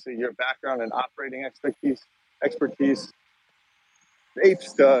 Obviously, your background and operating expertise.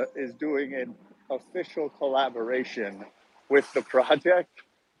 Apesta is doing an official collaboration with the project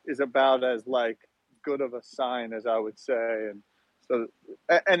is about as like good of a sign as I would say. And so,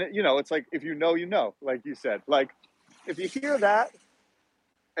 and you know, it's like if you know, like you said, like if you hear that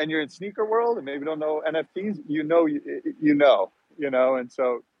and you're in sneaker world and maybe don't know NFTs, you know, and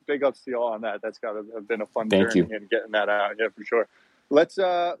so big ups to y'all on that. That's got to have been a fun Thank journey you. and getting that out, yeah, for sure. Let's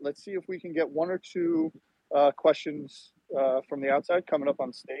see if we can get one or two questions from the outside coming up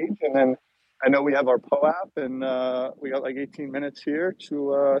on stage, and then I know we have our POAP, and we got like 18 minutes here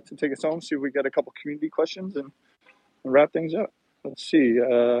to take us home. See if we get a couple community questions and wrap things up. Let's see.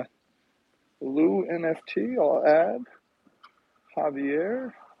 Lou NFT, I'll add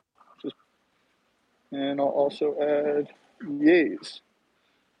Javier, and I'll also add Yays.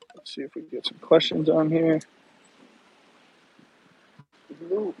 Let's see if we can get some questions on here.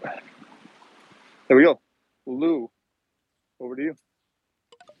 Lou. There we go. Lou, over to you.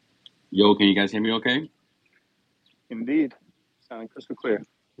 Yo, can you guys hear me okay? Indeed. Sounding crystal clear.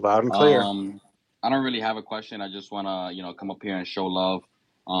 Loud and clear. I don't really have a question. I just want to, come up here and show love.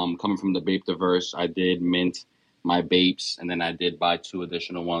 Coming from the Vape-Diverse, I did mint my vapes, and then I did buy 2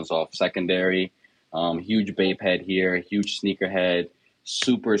 additional ones off secondary. Huge vape head here, huge sneaker head.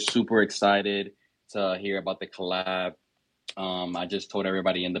 Super, super excited to hear about the collab. I just told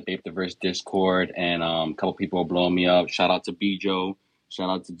everybody in the Vape-Diverse Discord, and a couple people are blowing me up. Shout out to Bijo. Shout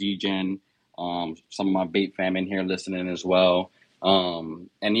out to DGen. Some of my vape fam in here listening as well. And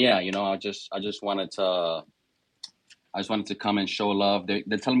yeah, I just wanted to come and show love.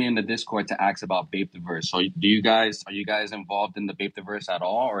 They're telling me in the Discord to ask about Vape-Diverse. So are you guys involved in the Vape-Diverse at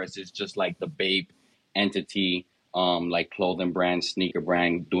all, or is it just like the vape entity, like clothing brand, sneaker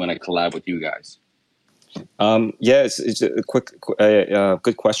brand, doing a collab with you guys? Yeah, it's a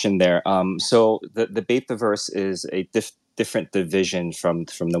good question there. So the Vape-Diverse is a different division from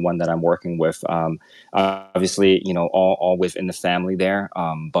the one that I'm working with. Obviously, all within the family there.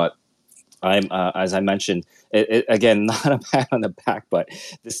 But I'm, as I mentioned, again, not a pat on the back, but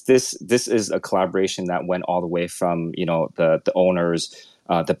this is a collaboration that went all the way from the owners,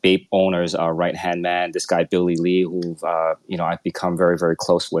 the Bape owners, right hand man, this guy Billy Lee, who I've become very, very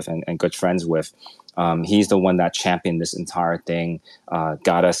close with and good friends with. He's the one that championed this entire thing,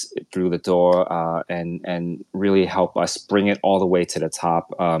 got us through the door, and really helped us bring it all the way to the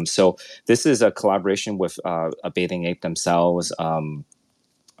top. So this is a collaboration with a Bathing Ape themselves.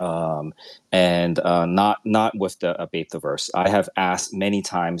 And not with the Vape-Diverse. I have asked many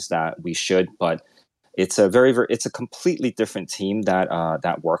times that we should, but it's a it's a completely different team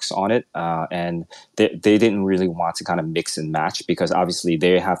that works on it, and they didn't really want to kind of mix and match because obviously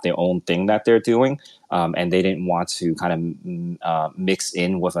they have their own thing that they're doing, and they didn't want to kind of mix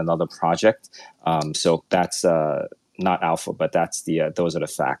in with another project. So that's not alpha, but that's those are the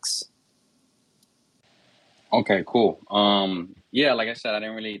facts. Okay, cool. Yeah, like I said, I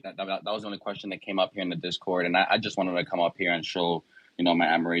didn't really, that was the only question that came up here in the Discord. And I just wanted to come up here and show, my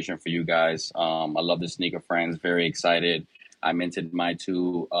admiration for you guys. I love the sneaker friends, very excited. I minted my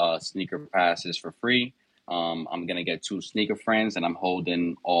 2 sneaker passes for free. I'm going to get 2 sneaker friends, and I'm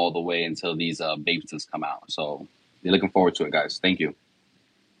holding all the way until these vapes come out. So you're looking forward to it, guys. Thank you.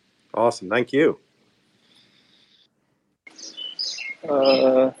 Awesome. Thank you.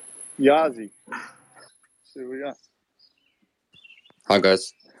 Yazi. See what we got. Hi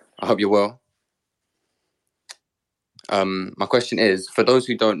guys, I hope you're well. My question is, for those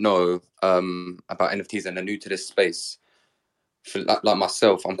who don't know about NFTs and are new to this space, for like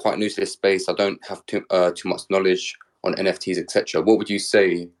myself, I'm quite new to this space. I don't have too much knowledge on NFTs, etc. What would you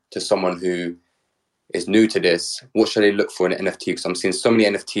say to someone who is new to this? What should they look for in an NFT? Because I'm seeing so many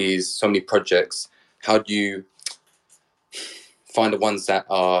NFTs, so many projects. How do you find the ones that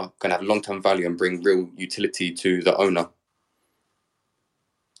are going to have long-term value and bring real utility to the owner?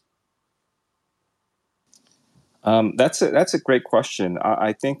 That's a great question.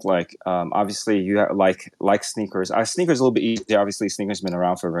 I think obviously you have, like sneakers. Sneakers a little bit easier. Obviously, sneakers have been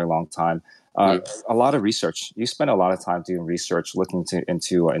around for a very long time. A lot of research. You spend a lot of time doing research, looking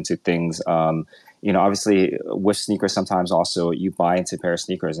into things. Obviously with sneakers, sometimes also you buy into a pair of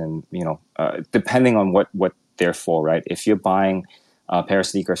sneakers, and depending on what they're for, right? If you're buying a pair of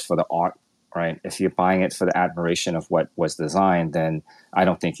sneakers for the art, right? If you're buying it for the admiration of what was designed, then I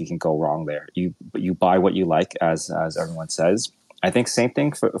don't think you can go wrong there. You buy what you like, as everyone says. I think same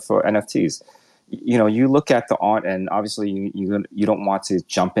thing for NFTs. you look at the art, and obviously you don't want to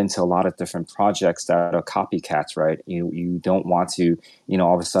jump into a lot of different projects that are copycats, right? You don't want to,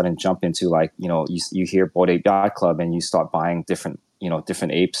 all of a sudden jump into like, you hear Bored Ape Yacht Club and you start buying different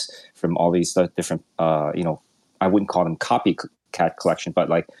apes from all these different, I wouldn't call them copycat collection, but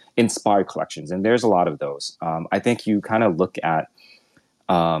like inspired collections. And there's a lot of those. I think you kind of look at,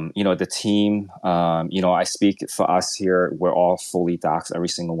 the team, I speak for us here. We're all fully doxxed, every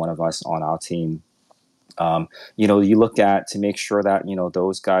single one of us on our team. You look at to make sure that,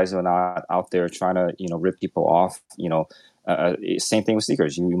 those guys are not out there trying to, rip people off, same thing with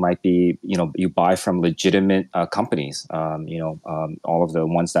sneakers. You might be, you buy from legitimate companies, all of the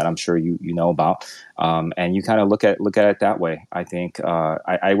ones that I'm sure you know about, and you kind of look at it that way. I think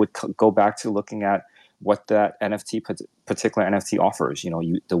I would go back to looking at what that particular NFT offers.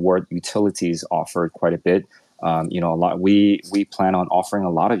 The word utilities offered quite a bit. A lot. We plan on offering a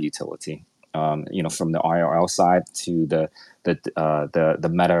lot of utility. From the IRL side to the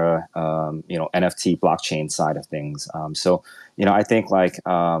meta, NFT blockchain side of things. So, I think like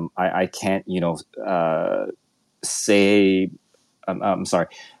I can't, say. I'm sorry.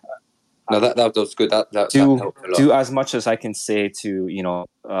 No, that was good. That helped a lot. Do as much as I can say to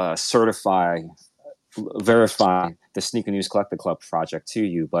verify the Sneaker News Collector Club project to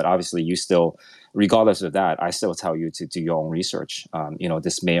you, but obviously you still, regardless of that, I still tell you to do your own research.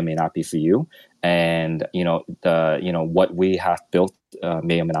 This may or may not be for you, and what we have built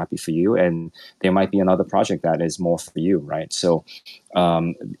may or may not be for you, and there might be another project that is more for you, right? So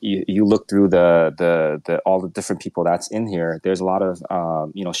you look through the all the different people that's in here. There's a lot of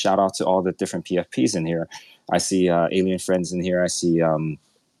shout out to all the different PFPs in here. I see Alien Friends in here. I see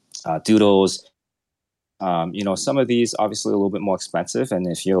Doodles. Some of these obviously a little bit more expensive, and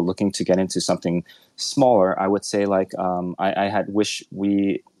if you're looking to get into something smaller, I would say like I had wish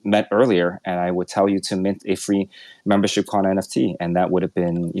we met earlier, and I would tell you to mint a free membership card NFT, and that would have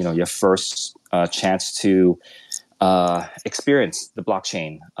been your first chance to experience the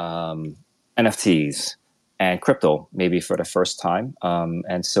blockchain, NFTs, and crypto maybe for the first time,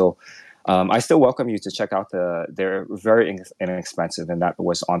 and so. I still welcome you to check out they're very inexpensive, and that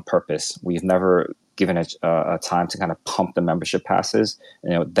was on purpose. We've never given a time to kind of pump the membership passes.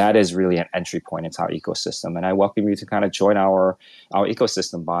 That is really an entry point into our ecosystem. And I welcome you to kind of join our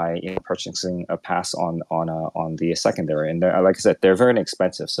ecosystem by purchasing a pass on the secondary. And like I said, they're very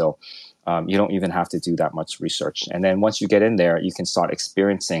inexpensive. So you don't even have to do that much research. And then once you get in there, you can start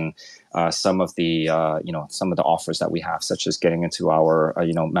experiencing some of the offers that we have, such as getting into our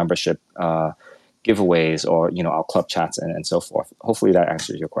membership giveaways or our club chats and so forth. Hopefully that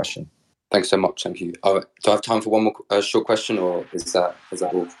answers your question. Thanks so much. Thank you. Do I have time for one more short question, or is that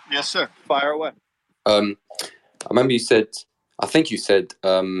all? Yes, sir. Fire away. I remember I think you said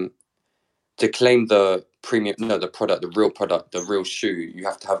to claim the premium, the product, the real product, the real shoe, you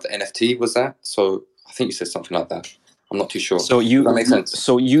have to have the NFT. Was that? So I think you said something like that. I'm not too sure. So that makes sense.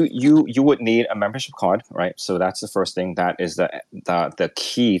 So you would need a membership card, right? So that's the first thing. That is the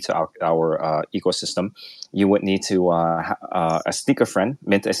key to our ecosystem. You would need to a sneaker friend,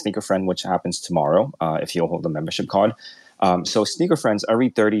 mint a sneaker friend, which happens tomorrow if you hold a membership card. So sneaker friends, every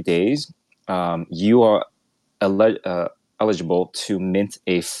 30 days, you are eligible to mint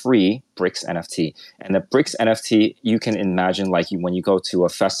a free Bricks NFT. And the Bricks NFT, you can imagine like when you go to a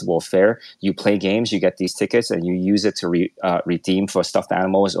festival fair, you play games, you get these tickets, and you use it to redeem for stuffed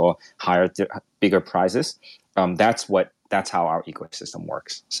animals or higher, bigger prizes. That's how our ecosystem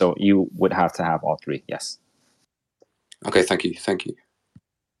works. So you would have to have all three. Yes. Okay. Thank you.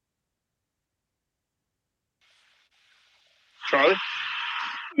 Charlie?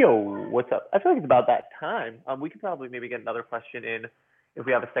 Yo, what's up? I feel like it's about that time. We could probably maybe get another question in if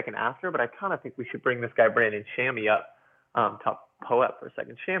we have a second after, but I kind of think we should bring this guy Brandon Shammy up, top poet for a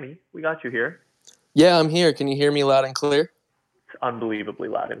second. Shammy, we got you here. Yeah, I'm here. Can you hear me loud and clear? It's unbelievably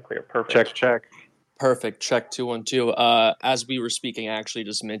loud and clear. Perfect. Check. Perfect. Check 212. As we were speaking, I actually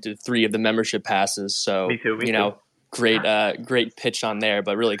just minted 3 of the membership passes. So Me too. great pitch on there,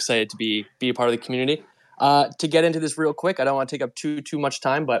 but really excited to be a part of the community. To get into this real quick, I don't want to take up too much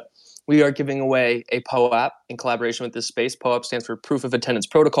time, but we are giving away a POAP in collaboration with this space. POAP stands for Proof of Attendance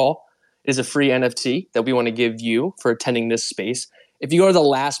Protocol. It is a free NFT that we want to give you for attending this space. If you go to the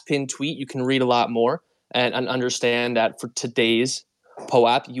last pinned tweet, you can read a lot more and understand that for today's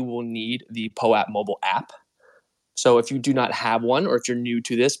POAP, you will need the POAP mobile app. So if you do not have one, or if you're new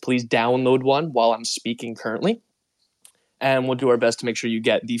to this, please download one while I'm speaking currently. And we'll do our best to make sure you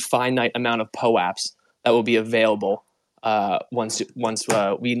get the finite amount of POAPs that will be available once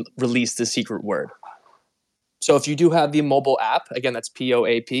we release the secret word. So if you do have the mobile app, again, that's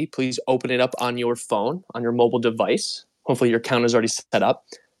POAP, please open it up on your phone, on your mobile device. Hopefully your account is already set up.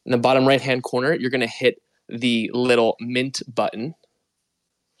 In the bottom right-hand corner, you're going to hit the little mint button.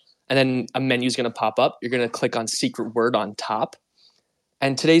 And then a menu is going to pop up. You're going to click on secret word on top.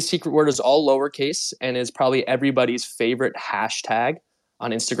 And today's secret word is all lowercase and is probably everybody's favorite hashtag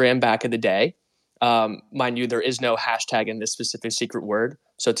on Instagram back in the day. Mind you, there is no hashtag in this specific secret word.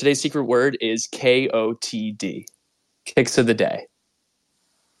 So today's secret word is KOTD, kicks of the day.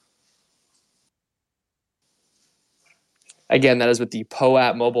 Again, that is with the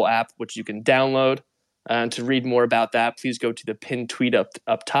POAP mobile app, which you can download. To read more about that, please go to the pinned tweet up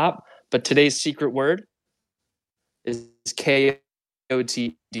top. But today's secret word is KOTD,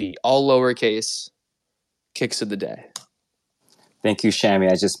 all lowercase, kicks of the day. Thank you,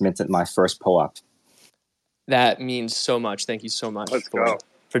 Shammy. I just minted my first POAP. That means so much. Thank you so much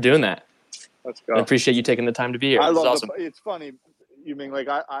for doing that. Let's go. I appreciate you taking the time to be here. I love awesome. It's funny, you mean like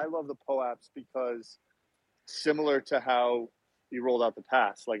I love the POAPs because similar to how you rolled out the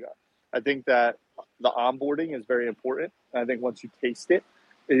pass, like I think that the onboarding is very important. And I think once you taste it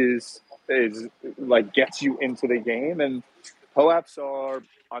is like gets you into the game. And POAPs are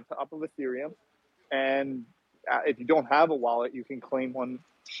on top of Ethereum. And if you don't have a wallet, you can claim one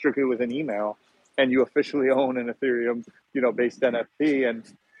strictly with an email, and you officially own an Ethereum, based NFT. And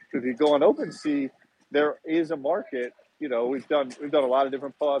if you go on OpenSea, there is a market. We've done a lot of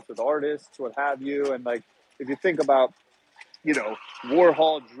different POAPs with artists, what have you. And like, if you think about,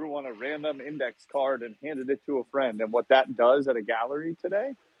 Warhol drew on a random index card and handed it to a friend, and what that does at a gallery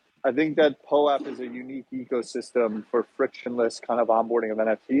today, I think that POAP is a unique ecosystem for frictionless kind of onboarding of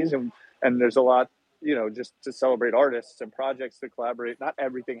NFTs. And there's a lot, just to celebrate artists and projects to collaborate. Not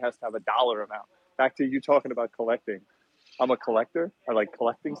everything has to have a dollar amount. Back to you talking about collecting. I'm a collector. I like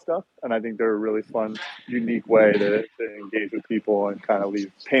collecting stuff. And I think they're a really fun, unique way to engage with people and kind of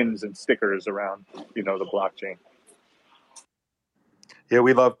leave pins and stickers around, the blockchain. Yeah,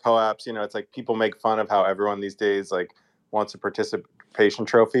 we love POAPs. It's like people make fun of how everyone these days like wants a participation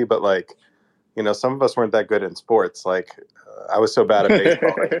trophy, but like, some of us weren't that good in sports. Like I was so bad at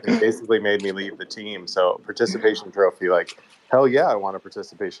baseball, like, it basically made me leave the team. So participation trophy, like, hell yeah, I want a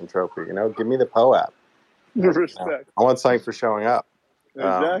participation trophy. Give me the POAP. Respect. I want something for showing up.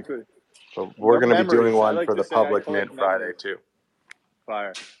 Exactly. But we're going to be doing one like for the public mint Friday too.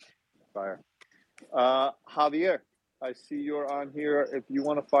 Fire. Javier, I see you're on here. If you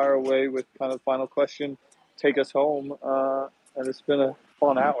want to fire away with kind of final question, take us home. And it's been a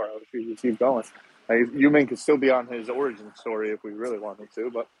fun hour. I wish we could keep going. Yumin could still be on his origin story if we really wanted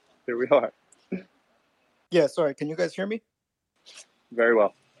to, but here we are. Yeah, sorry. Can you guys hear me? Very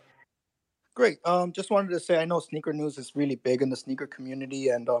well. Great. Just wanted to say I know sneaker news is really big in the sneaker community,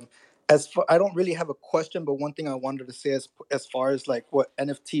 and I don't really have a question, but one thing I wanted to say as far as like what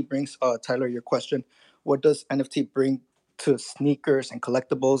NFT brings, Tyler, your question, what does NFT bring to sneakers and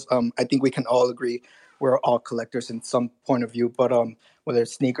collectibles? I think we can all agree we're all collectors in some point of view, but whether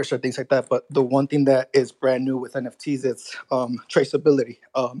it's sneakers or things like that. But the one thing that is brand new with NFTs is traceability,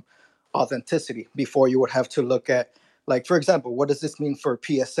 authenticity. Before you would have to look at, like, for example, what does this mean for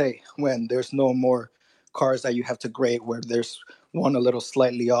PSA when there's no more cars that you have to grade where there's one a little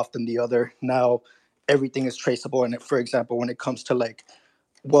slightly off than the other? Now everything is traceable. And for example, when it comes to like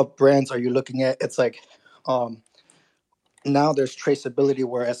what brands are you looking at, it's like now there's traceability,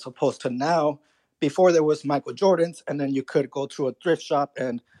 whereas opposed to now, before there was Michael Jordans, and then you could go to a thrift shop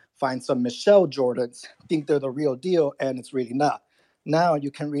and find some Michelle Jordans, think they're the real deal, and it's really not. Now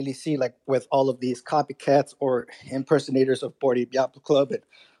you can really see, like, with all of these copycats or impersonators of Bored Ape Yacht Club and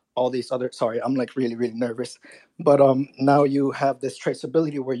all these other, sorry, I'm like really, really nervous. But now you have this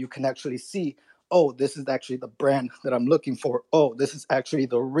traceability where you can actually see, oh, this is actually the brand that I'm looking for. Oh, this is actually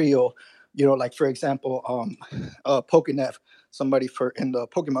the real, like, for example, Pokenev, somebody in the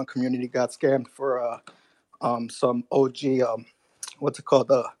Pokemon community got scammed for some OG, what's it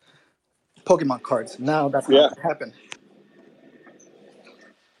called, Pokemon cards. Now that's not going to happen.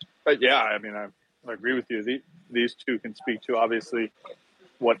 But yeah, I mean, I agree with you. These two can speak to obviously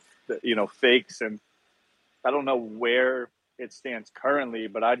what fakes, and I don't know where it stands currently,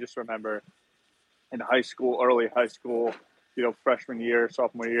 but I just remember in high school, early high school, freshman year,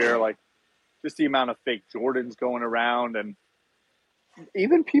 sophomore year, like just the amount of fake Jordans going around, and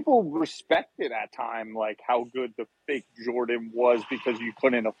even people respected at time like how good the fake Jordan was because you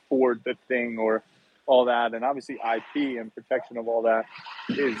couldn't afford the thing or all that. And obviously IP and protection of all that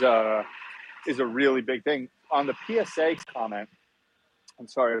is a really big thing. On the PSA comment, I'm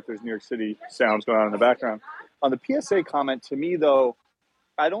sorry if there's New York City sounds going on in the background. On the PSA comment, to me though,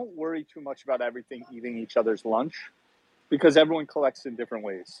 I don't worry too much about everything eating each other's lunch because everyone collects in different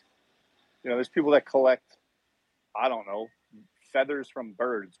ways. There's people that collect, I don't know, feathers from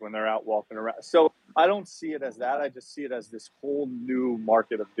birds when they're out walking around. So I don't see it as that. I just see it as this whole new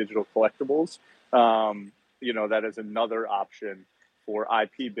market of digital collectibles. That is another option for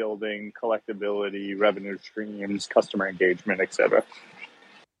IP building, collectability, revenue streams, customer engagement, etc.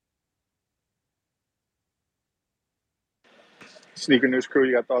 Sneaker News crew,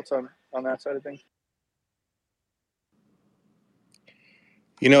 you got thoughts on that side of things?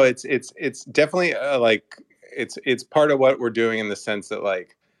 It's definitely it's part of what we're doing in the sense that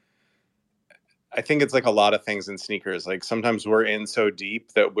I think it's like a lot of things in sneakers. Like sometimes we're in so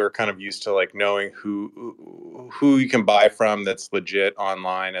deep that we're kind of used to knowing who you can buy from that's legit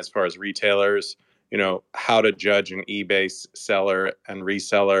online as far as retailers, how to judge an eBay seller and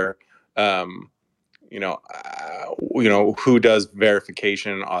reseller, who does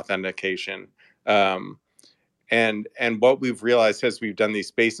verification and authentication. And what we've realized as we've done these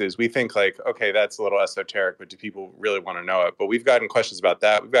spaces, we think okay, that's a little esoteric, but do people really want to know it? But we've gotten questions about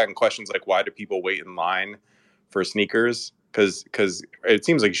that. We've gotten questions like, why do people wait in line for sneakers? Because it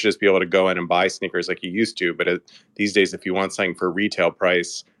seems like you should just be able to go in and buy sneakers like you used to. But these days, if you want something for retail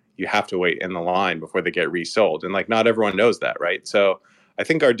price, you have to wait in the line before they get resold. And not everyone knows that, right? So I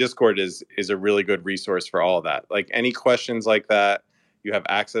think our Discord is a really good resource for all of that. Any questions like that, you have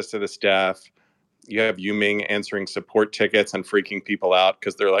access to the staff. You have Yuming answering support tickets and freaking people out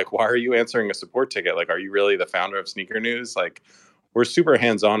because they're like, why are you answering a support ticket? Are you really the founder of Sneaker News? We're super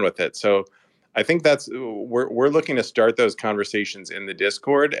hands-on with it. So I think we're looking to start those conversations in the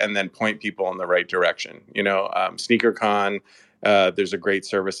Discord and then point people in the right direction. SneakerCon, there's a great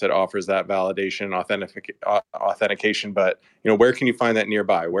service that offers that validation, authentication. But where can you find that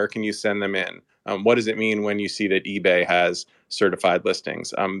nearby? Where can you send them in? What does it mean when you see that eBay has certified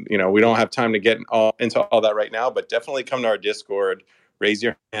listings? We don't have time to get into all that right now, but definitely come to our Discord, raise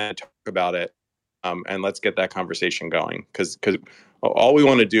your hand, talk about it, and let's get that conversation going. Because all we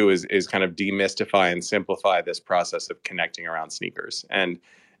want to do is kind of demystify and simplify this process of connecting around sneakers, and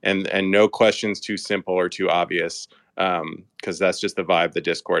no questions too simple or too obvious, because that's just the vibe the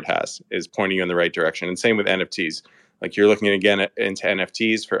Discord has, is pointing you in the right direction. And same with NFTs. You're looking again into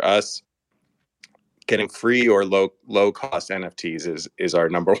NFTs. For us, getting free or low cost NFTs is our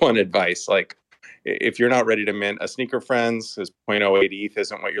number one advice. If you're not ready to mint a Sneaker Friends, this 0.08 ETH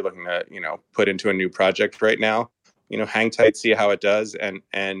isn't what you're looking to put into a new project right now. Hang tight, see how it does,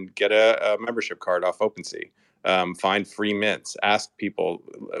 and get a membership card off OpenSea. Find free mints. Ask people,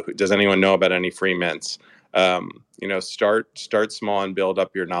 does anyone know about any free mints? Start small and build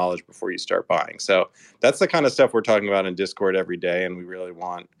up your knowledge before you start buying. So that's the kind of stuff we're talking about in Discord every day, and we really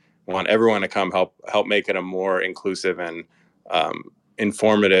want everyone to come help make it a more inclusive and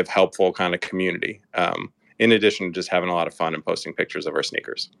informative, helpful kind of community. In addition to just having a lot of fun and posting pictures of our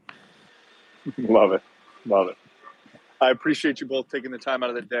sneakers. Love it. I appreciate you both taking the time out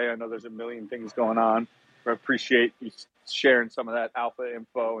of the day. I know there's a million things going on. I appreciate you sharing some of that alpha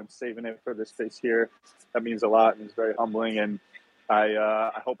info and saving it for this space here. That means a lot and it's very humbling. And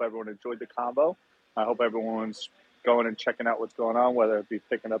I hope everyone enjoyed the combo. I hope everyone's going and checking out what's going on, whether it be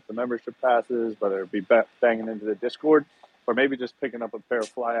picking up the membership passes, whether it be banging into the Discord, or maybe just picking up a pair of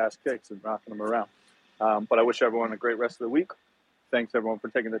fly-ass kicks and rocking them around. But I wish everyone a great rest of the week. Thanks, everyone, for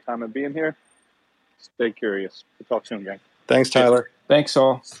taking the time and being here. Stay curious. We'll talk soon, gang. Thanks, Tyler. Thanks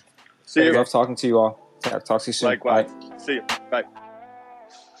all. See you. Love talking to you all. Yeah, talk to you soon. Likewise. Bye. See you. Bye.